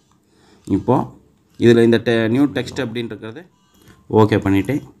 இப்போது இதில் இந்த நியூ டெக்ஸ்ட் அப்படின்னு இருக்கிறது ஓகே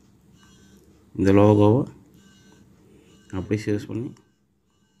பண்ணிவிட்டு இந்த லோகோவை அப்படி சூஸ் பண்ணி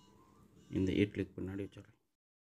இந்த கிளிக் பின்னாடி வச்சிடறேன்.